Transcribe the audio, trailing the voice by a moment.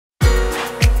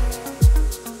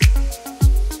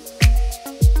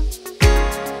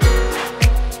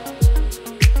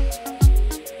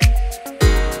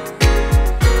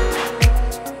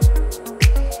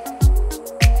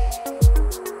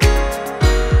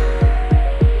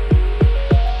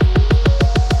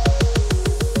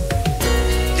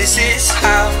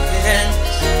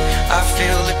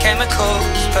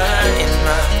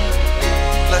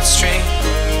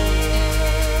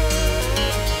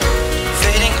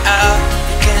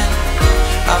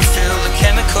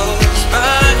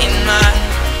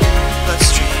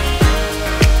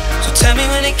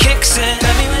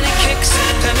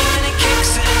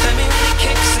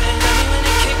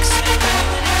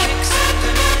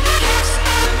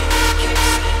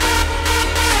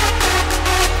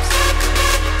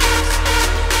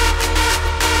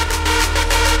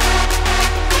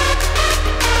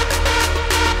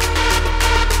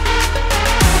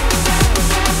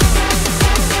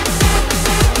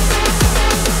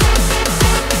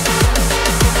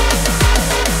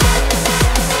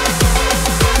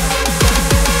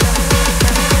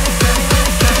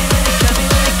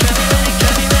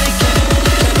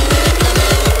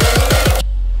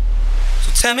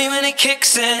Tell me when it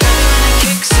kicks in. Tell me when it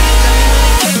kicks in. Tell me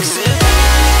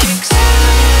when it kicks in.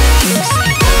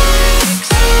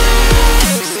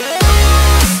 Kicks in.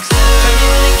 Tell me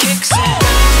when it kicks in.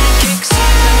 Kicks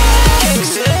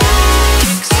in.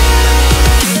 Kicks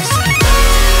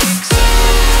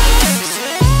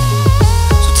in.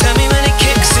 So tell me when it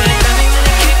kicks in. Tell me when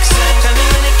it kicks in. Tell me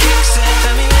when it kicks in.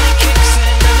 Tell me when it kicks in. Tell me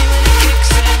when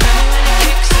it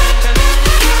kicks in. Tell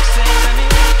me when it kicks in. Tell me when it kicks in. Tell me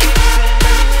when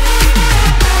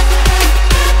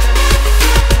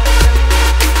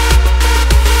it kicks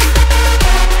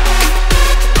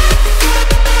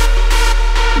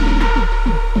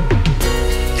in.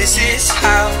 This is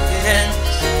how it ends.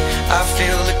 I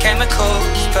feel the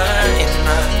chemicals burn in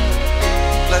my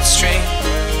bloodstream,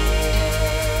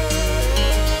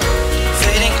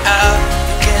 fading out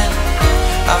again.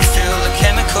 I feel the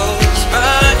chemicals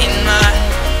burn in my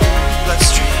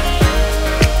bloodstream.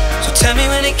 So tell me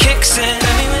when it kicks in.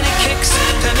 Tell me when it kicks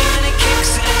in. Tell me when it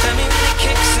kicks in. Tell me when it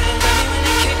kicks in. Tell me when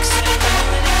it kicks in. Tell me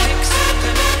when it kicks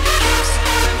in.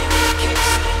 Tell me when it kicks in. Tell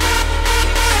me when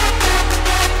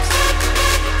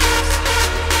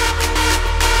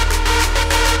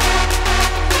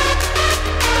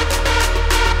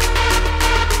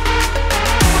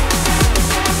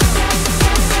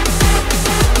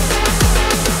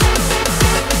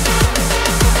kicks in. Tell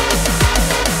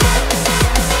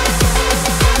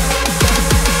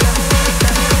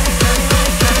me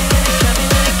when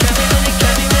it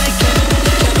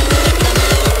kicks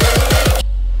in.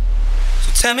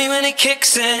 Tell me when it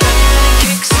kicks in. Tell me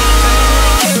when it kicks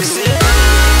in.